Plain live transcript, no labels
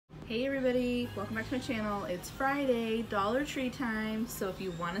Hey everybody, welcome back to my channel. It's Friday, Dollar Tree time, so if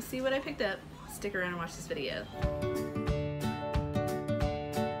you want to see what I picked up, stick around and watch this video.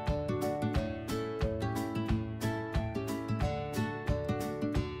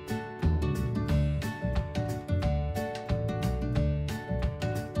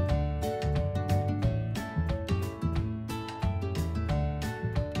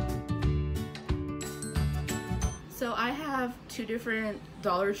 So I have two different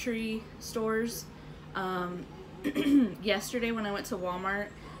Dollar Tree stores. Yesterday when I went to Walmart,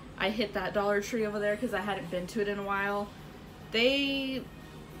 I hit that Dollar Tree over there because I hadn't been to it in a while.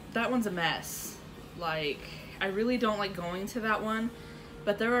 That one's a mess. Like, I really don't like going to that one,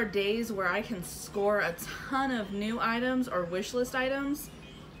 but there are days where I can score a ton of new items or wish list items,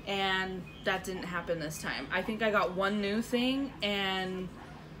 and that didn't happen this time. I think I got one new thing and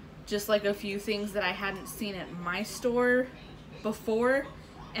just like a few things that I hadn't seen at my store before,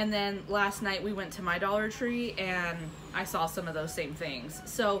 and then last night we went to my Dollar Tree and I saw some of those same things.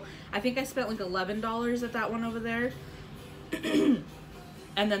 So I think I spent like $11 at that one over there and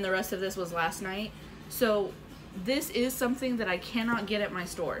then the rest of this was last night. So this is something that I cannot get at my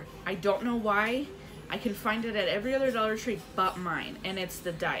store. I don't know why. I can find it at every other Dollar Tree but mine, and it's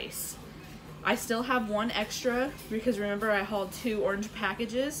the dice. I still have one extra because remember I hauled two orange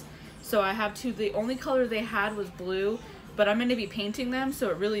packages. So I have two. The only color they had was blue, but I'm going to be painting them,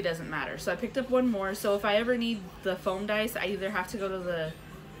 so it really doesn't matter. So I picked up one more. So if I ever need the foam dice, I either have to go to the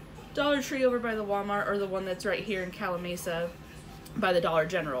Dollar Tree over by the Walmart or the one that's right here in Calimesa by the Dollar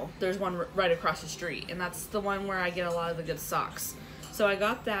General. There's one right across the street, and that's the one where I get a lot of the good socks. So I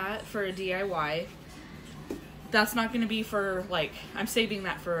got that for a DIY. That's not going to be for, like, I'm saving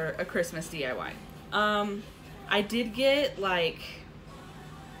that for a Christmas DIY. I did get, like,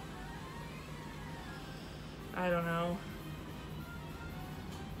 I don't know,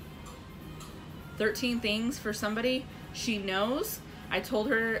 13 things for somebody. She knows. I told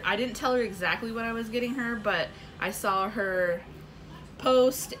her, I didn't tell her exactly what I was getting her, but I saw her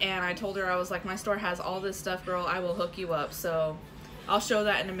post and I told her, I was like, my store has all this stuff, girl, I will hook you up. So I'll show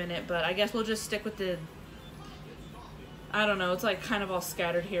that in a minute, but I guess we'll just stick with the, I don't know, it's like kind of all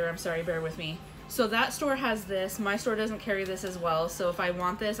scattered here. I'm sorry, bear with me. So that store has this. My store doesn't carry this as well. So if I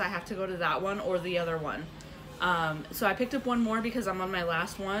want this, I have to go to that one or the other one. So I picked up one more because I'm on my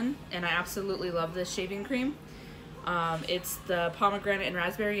last one, and I absolutely love this shaving cream. It's the pomegranate and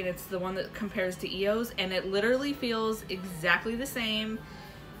raspberry, and it's the one that compares to EOS, and it literally feels exactly the same.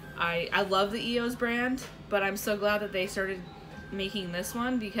 I love the EOS brand, but I'm so glad that they started making this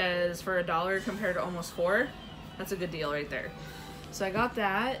one because for $1 compared to almost $4, that's a good deal right there. So I got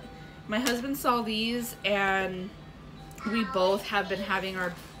that. My husband saw these, and we both have been having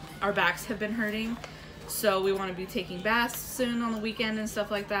our backs have been hurting. So we want to be taking baths soon on the weekend and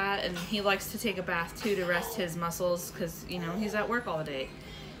stuff like that. And he likes to take a bath too to rest his muscles because, you know, he's at work all day.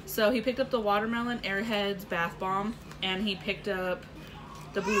 So he picked up the Watermelon Airheads Bath Bomb, and he picked up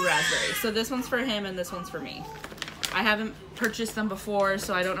the Blue Raspberry. So this one's for him and this one's for me. I haven't purchased them before,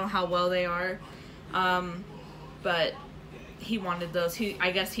 so I don't know how well they are. But he wanted those.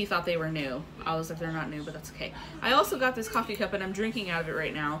 I guess he thought they were new. I was like, they're not new, but that's okay. I also got this coffee cup, and I'm drinking out of it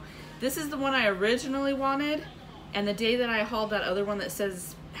right now. This is the one I originally wanted, and the day that I hauled that other one that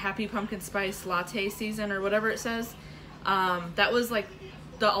says Happy Pumpkin Spice Latte Season or whatever it says, that was like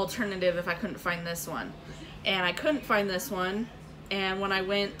the alternative if I couldn't find this one. And I couldn't find this one, and when I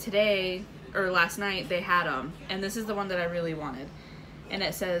went today, or last night, they had them, and this is the one that I really wanted. And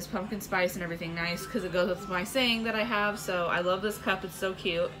it says pumpkin spice and everything nice because it goes with my saying that I have. So I love this cup. It's so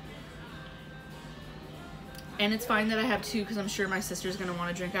cute. And it's fine that I have two because I'm sure my sister's going to want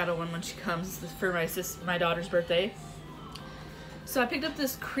to drink out of one when she comes for my daughter's birthday. So I picked up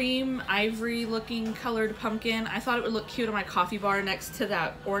this cream ivory looking colored pumpkin. I thought it would look cute on my coffee bar next to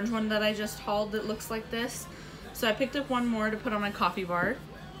that orange one that I just hauled that looks like this. So I picked up one more to put on my coffee bar.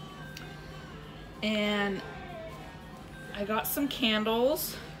 And I got some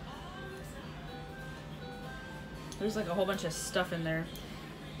candles. There's like a whole bunch of stuff in there.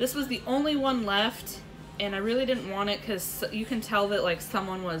 This was the only one left, and I really didn't want it because you can tell that like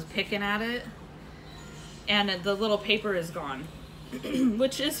someone was picking at it, and the little paper is gone,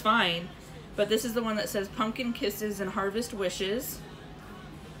 which is fine. But this is the one that says Pumpkin Kisses and Harvest Wishes,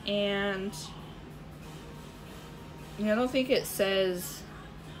 and I don't think it says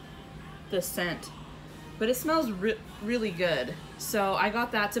the scent, but it smells really good. So I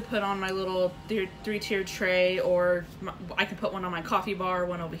got that to put on my little three-tiered tray, or I could put one on my coffee bar,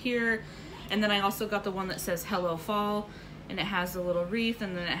 one over here. And then I also got the one that says Hello Fall. and it has the little wreath,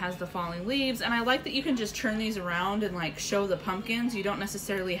 and then it has the falling leaves. And I like that you can just turn these around and like show the pumpkins. You don't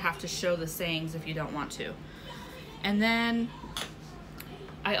necessarily have to show the sayings if you don't want to. And then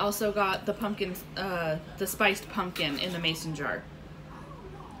I also got the pumpkin, the spiced pumpkin in the mason jar.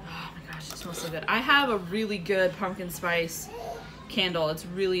 Oh my gosh, it smells so good. I have a really good pumpkin spice candle. It's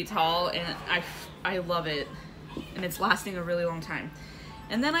really tall, and I love it, and it's lasting a really long time.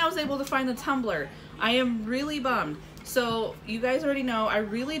 And then I was able to find the tumbler. I am really bummed. So you guys already know I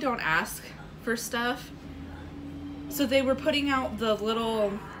really don't ask for stuff. So they were putting out the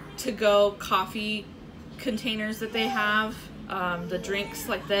little to-go coffee containers that they have, the drinks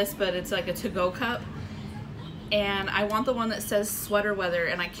like this, but it's like a to-go cup. And I want the one that says sweater weather,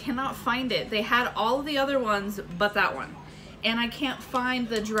 and I cannot find it. They had all of the other ones but that one. And I can't find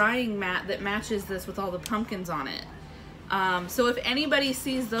the drying mat that matches this with all the pumpkins on it. So if anybody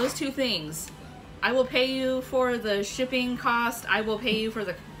sees those two things, I will pay you for the shipping cost. I will pay you for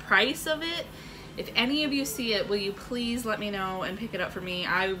the price of it. If any of you see it, will you please let me know and pick it up for me?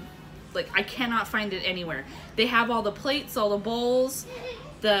 I cannot find it anywhere. They have all the plates, all the bowls,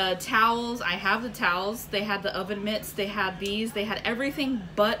 the towels. I have the towels. They had the oven mitts. They had these. They had everything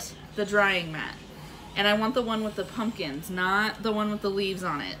but the drying mat. And I want the one with the pumpkins, not the one with the leaves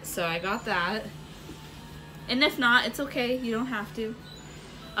on it. So I got that. And if not, it's okay. You don't have to.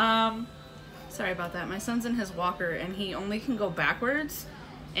 Sorry about that. My son's in his walker, and he only can go backwards.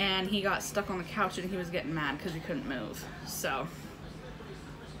 And he got stuck on the couch, and he was getting mad because he couldn't move. So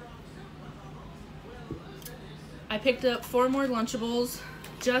I picked up 4 more Lunchables,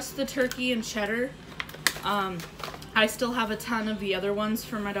 just the turkey and cheddar. I still have a ton of the other ones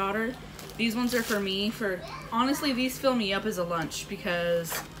for my daughter. These ones are for me. Honestly, these fill me up as a lunch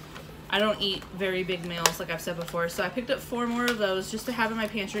because I don't eat very big meals, like I've said before. So I picked up 4 more of those just to have in my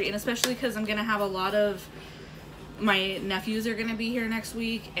pantry, and especially because I'm gonna have a lot of my nephews are gonna be here next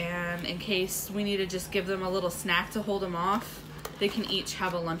week, and in case we need to just give them a little snack to hold them off, they can each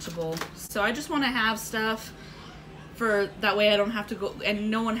have a Lunchable. So I just want to have stuff for that way I don't have to go,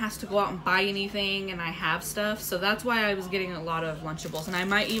 and no one has to go out and buy anything, and I have stuff. So that's why I was getting a lot of Lunchables, and I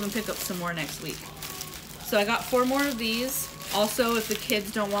might even pick up some more next week. So I got 4 more of these. Also, if the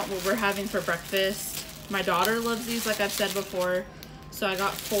kids don't want what we're having for breakfast, my daughter loves these, like I've said before. So I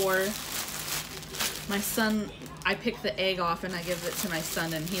got 4. My son, I pick the egg off and I give it to my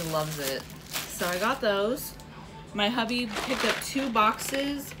son, and he loves it. So I got those. My hubby picked up 2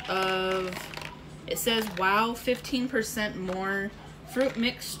 boxes of, it says, wow, 15% more fruit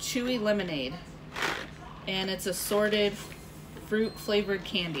mixed chewy lemonade. And it's assorted fruit flavored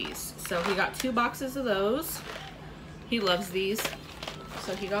candies. So he got 2 boxes of those. He loves these,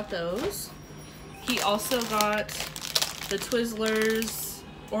 so he got those. He also got the Twizzlers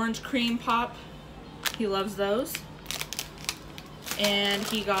orange cream pop. He loves those. And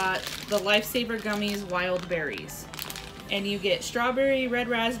he got the Lifesaver Gummies Wild Berries. And you get strawberry, red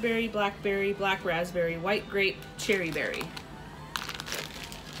raspberry, black raspberry, white grape, cherry berry.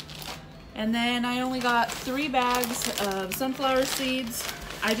 And then I only got 3 bags of sunflower seeds.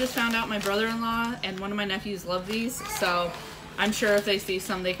 I just found out my brother-in-law and one of my nephews love these, so I'm sure if they see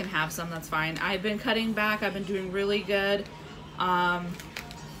some, they can have some. That's fine. I've been cutting back. I've been doing really good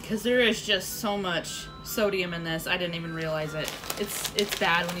because there is just so much sodium in this. I didn't even realize it. It's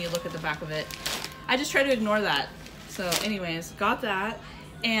bad when you look at the back of it. I just try to ignore that. So anyways, got that.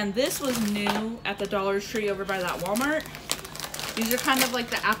 And this was new at the Dollar Tree over by that Walmart. These are kind of like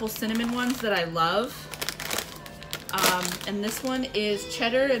the apple cinnamon ones that I love. And this one is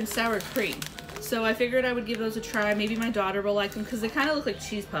cheddar and sour cream. So I figured I would give those a try. Maybe my daughter will like them because they kind of look like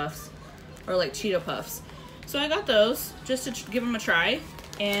cheese puffs or like Cheeto Puffs. So I got those just to give them a try.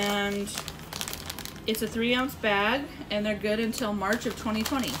 And it's a 3-ounce bag, and they're good until March of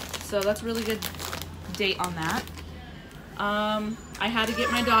 2020. So that's a really good date on that. I had to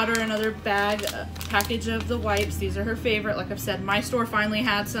get my daughter another package of the wipes. These are her favorite. Like I've said, my store finally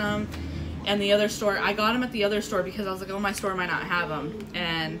had some, and the other store, I got them at the other store because I was like, oh, my store might not have them,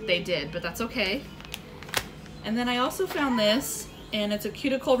 and they did, but that's okay. And then I also found this, and it's a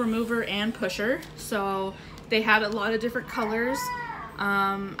cuticle remover and pusher. So they had a lot of different colors.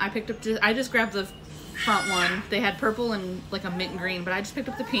 I just grabbed the front one. They had purple and like a mint green, but I just picked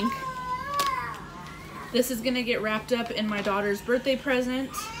up the pink. This is gonna get wrapped up in my daughter's birthday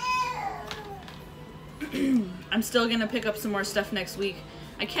present. I'm still gonna pick up some more stuff next week.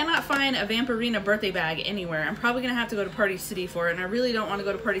 I cannot find a Vampirina birthday bag anywhere. I'm probably gonna have to go to Party City for it, and I really don't want to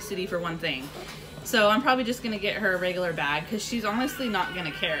go to Party City for one thing. So I'm probably just gonna get her a regular bag because she's honestly not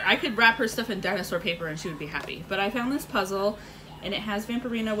gonna care. I could wrap her stuff in dinosaur paper and she would be happy. But I found this puzzle, and it has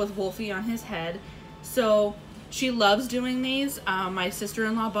Vampirina with Wolfie on his head. So She loves doing these. My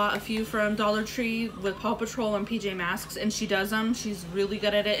sister-in-law bought a few from Dollar Tree with Paw Patrol and PJ Masks, and she does them. She's really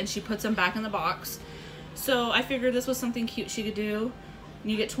good at it, and she puts them back in the box. So I figured this was something cute she could do.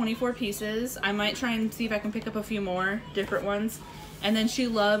 You get 24 pieces. I might try and see if I can pick up a few more different ones. And then she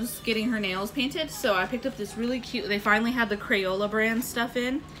loves getting her nails painted, so I picked up this really cute, they finally had the Crayola brand stuff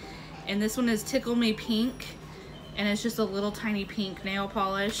in. And this one is Tickle Me Pink, and it's just a little tiny pink nail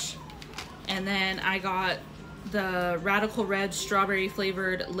polish. And then I got the Radical Red strawberry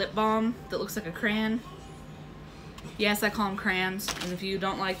flavored lip balm that looks like a crayon. Yes, I call them crayons, and if you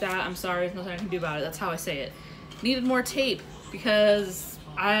don't like that, I'm sorry, there's nothing I can do about it. That's how I say it. Needed more tape because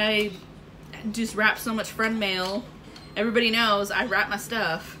I just wrap so much friend mail. Everybody knows I wrap my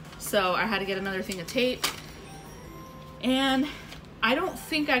stuff, so I had to get another thing of tape. And I don't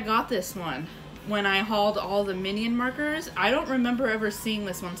think I got this one when I hauled all the Minion markers. I don't remember ever seeing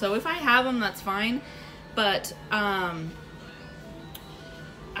this one, so if I have them, that's fine. But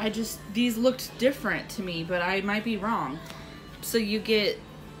these looked different to me, but I might be wrong. So you get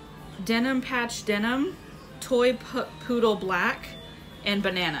Denim Patch Denim, Toy Poodle Black, and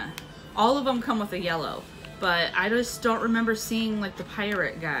Banana. All of them come with a yellow, but I just don't remember seeing like the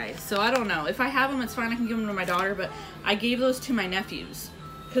pirate guy. So I don't know. If I have them, it's fine. I can give them to my daughter, but I gave those to my nephews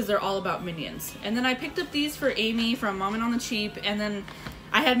because they're all about Minions. And then I picked up these for Amy from Mom and on the Cheap, and then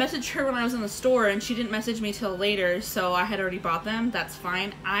I had messaged her when I was in the store, and she didn't message me till later, so I had already bought them. That's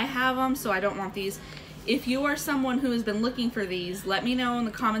fine. I have them, so I don't want these. If you are someone who has been looking for these, let me know in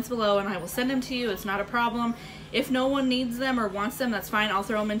the comments below, and I will send them to you. It's not a problem. If no one needs them or wants them, that's fine. I'll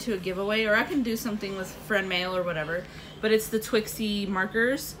throw them into a giveaway, or I can do something with friend mail or whatever. But it's the Twixie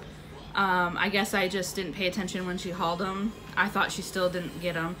markers. I guess I just didn't pay attention when she hauled them. I thought she still didn't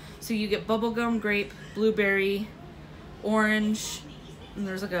get them. So you get bubblegum, grape, blueberry, orange, and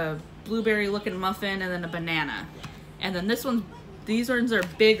there's like a blueberry looking muffin, and then a banana. And then these ones are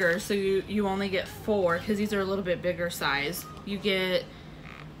bigger, so you only get 4 because these are a little bit bigger size. You get,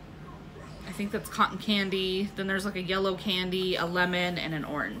 I think that's cotton candy, then there's like a yellow candy, a lemon, and an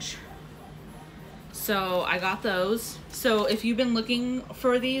orange. So I got those. So if you've been looking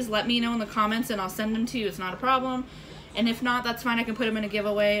for these, let me know in the comments and I'll send them to you. It's not a problem. And if not, that's fine. I can put them in a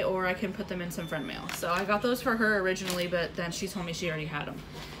giveaway, or I can put them in some friend mail. So I got those for her originally, but then she told me she already had them.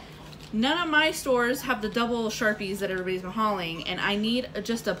 None of my stores have the double Sharpies that everybody's been hauling, and I need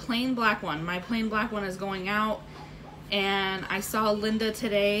just a plain black one. My plain black one is going out, and I saw Linda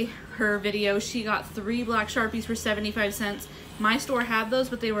today, her video, she got 3 black Sharpies for 75 cents. My store had those,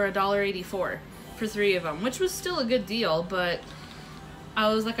 but they were $1.84 for 3 of them, which was still a good deal, but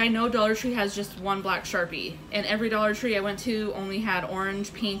I was like, I know Dollar Tree has just 1 black Sharpie, and every Dollar Tree I went to only had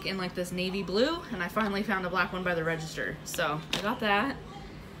orange, pink, and like this navy blue, and I finally found a black one by the register. So I got that.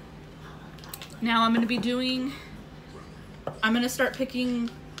 Now I'm going to start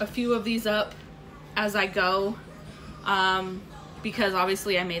picking a few of these up as I go, because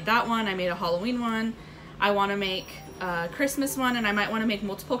obviously I made that one, I made a Halloween one, I want to make a Christmas one, and I might want to make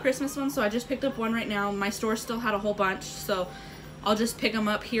multiple Christmas ones, so I just picked up one right now. My store still had a whole bunch, so I'll just pick them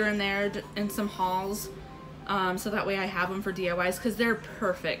up here and there in some hauls, so that way I have them for DIYs, because they're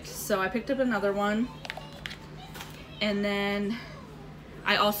perfect. So I picked up another one, and then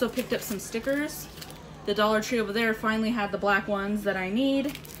I also picked up some stickers. The Dollar Tree over there finally had the black ones that I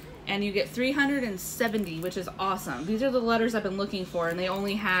need, and you get 370, which is awesome. These are the letters I've been looking for, and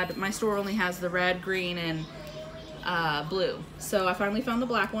my store only has the red, green, and blue. So I finally found the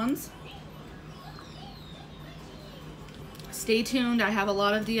black ones. Stay tuned. I have a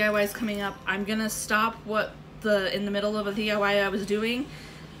lot of DIYs coming up. I'm gonna stop in the middle of a DIY I was doing,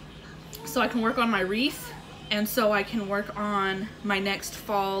 so I can work on my wreath, and so I can work on my next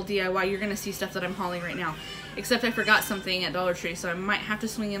fall DIY. You're gonna see stuff that I'm hauling right now, except I forgot something at Dollar Tree, so I might have to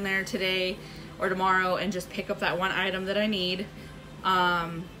swing in there today or tomorrow and just pick up that one item that I need,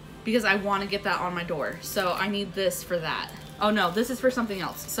 because I want to get that on my door. So I need this for that. Oh no, this is for something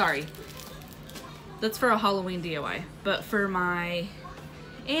else. Sorry. That's for a Halloween DIY, but for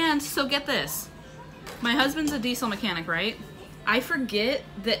and so get this. My husband's a diesel mechanic, right? I forget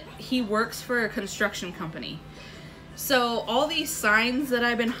that he works for a construction company. So all these signs that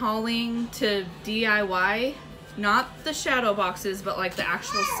I've been hauling to DIY, not the shadow boxes, but like the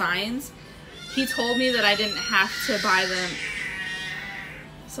actual signs, he told me that I didn't have to buy them.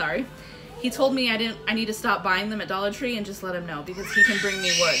 Sorry. He told me I need to stop buying them at Dollar Tree and just let him know, because he can bring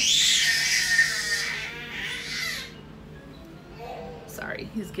me wood. Sorry,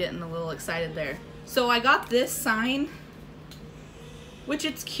 he's getting a little excited there. So I got this sign, which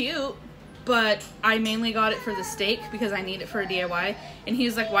it's cute, but I mainly got it for the stake because I need it for a DIY. And he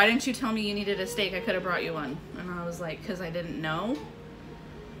was like, why didn't you tell me you needed a stake? I could have brought you one. And was like, because I didn't know.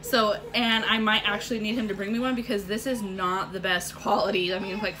 So, and I might actually need him to bring me one because this is not the best quality. I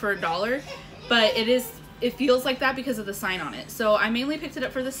mean, like for $1, but it feels like that because of the sign on it. So I mainly picked it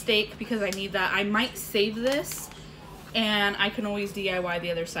up for the steak because I need that. I might save this and I can always DIY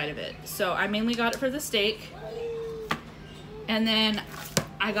the other side of it. So I mainly got it for the steak. And then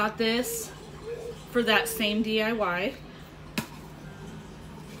I got this for that same DIY.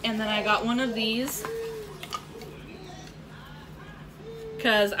 And then I got one of these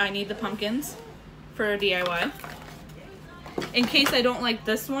because I need the pumpkins for a DIY. In case I don't like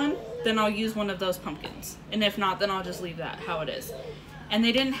this one, then I'll use one of those pumpkins. And if not, then I'll just leave that how it is. And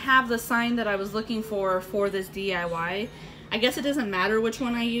they didn't have the sign that I was looking for this DIY. I guess it doesn't matter which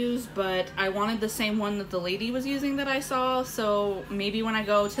one I use, but I wanted the same one that the lady was using that I saw. So maybe when I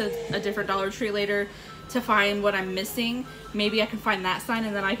go to a different Dollar Tree later to find what I'm missing, maybe I can find that sign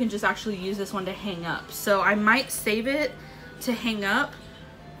and then I can just actually use this one to hang up. So I might save it to hang up,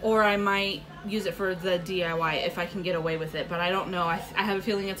 or I might use it for the DIY if I can get away with it, but I don't know. I have a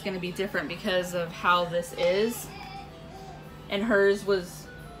feeling it's going to be different because of how this is, and hers was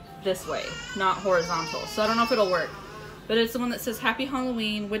this way, not horizontal, so I don't know if it'll work. But it's the one that says Happy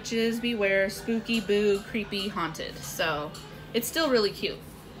Halloween, Witches Beware, Spooky, Boo, Creepy, Haunted. So it's still really cute.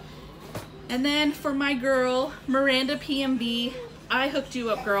 And then for my girl, Miranda PMB, I hooked you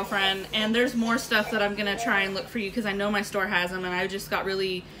up, girlfriend, and there's more stuff that I'm gonna try and look for you because I know my store has them, and I just got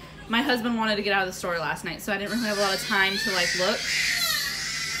really, my husband wanted to get out of the store last night, so I didn't really have a lot of time to like look.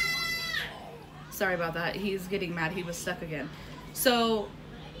 Sorry about that, he's getting mad, he was stuck again. So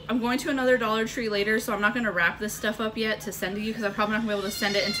I'm going to another Dollar Tree later, so I'm not gonna wrap this stuff up yet to send to you because I'm probably not gonna be able to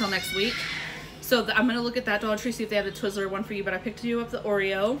send it until next week. So I'm gonna look at that Dollar Tree, see if they have the Twizzler one for you, but I picked you up the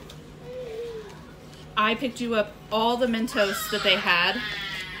Oreo. I picked you up all the Mentos that they had.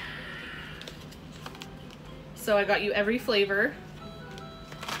 So I got you every flavor.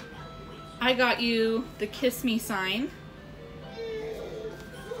 I got you the Kiss Me sign.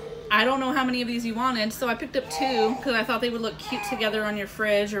 I don't know how many of these you wanted, so I picked up 2 because I thought they would look cute together on your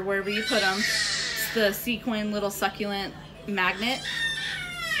fridge or wherever you put them. It's the sequin little succulent magnet.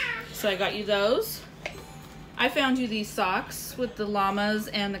 So I got you those. I found you these socks with the llamas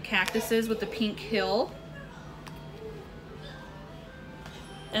and the cactuses with the pink hill.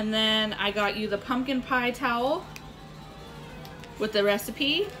 And then I got you the pumpkin pie towel with the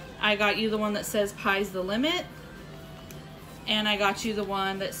recipe. I got you the one that says Pie's the Limit. And I got you the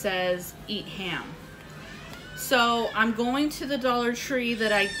one that says Eat Ham. So I'm going to the Dollar Tree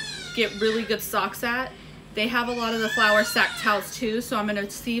that I get really good socks at. They have a lot of the flour sack towels too, so I'm gonna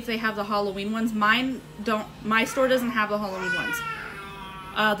see if they have the Halloween ones. My store doesn't have the Halloween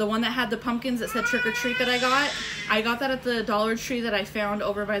ones. The one that had the pumpkins that said Trick or Treat that I got that at the Dollar Tree that I found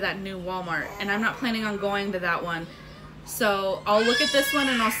over by that new Walmart, and I'm not planning on going to that one. So I'll look at this one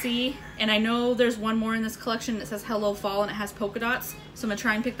and I'll see, and I know there's one more in this collection that says Hello Fall and it has polka dots, so I'm gonna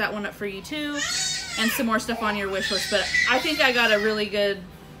try and pick that one up for you too, and some more stuff on your wish list. But I think I got a really good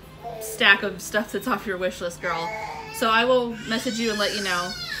stack of stuff that's off your wish list, girl. So I will message you and let you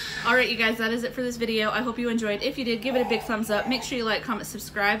know. Alright you guys, that is it for this video. I hope you enjoyed. If you did, give it a big thumbs up. Make sure you like, comment,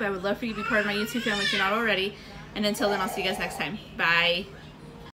 subscribe. I would love for you to be part of my YouTube family if you're not already. And until then, I'll see you guys next time. Bye.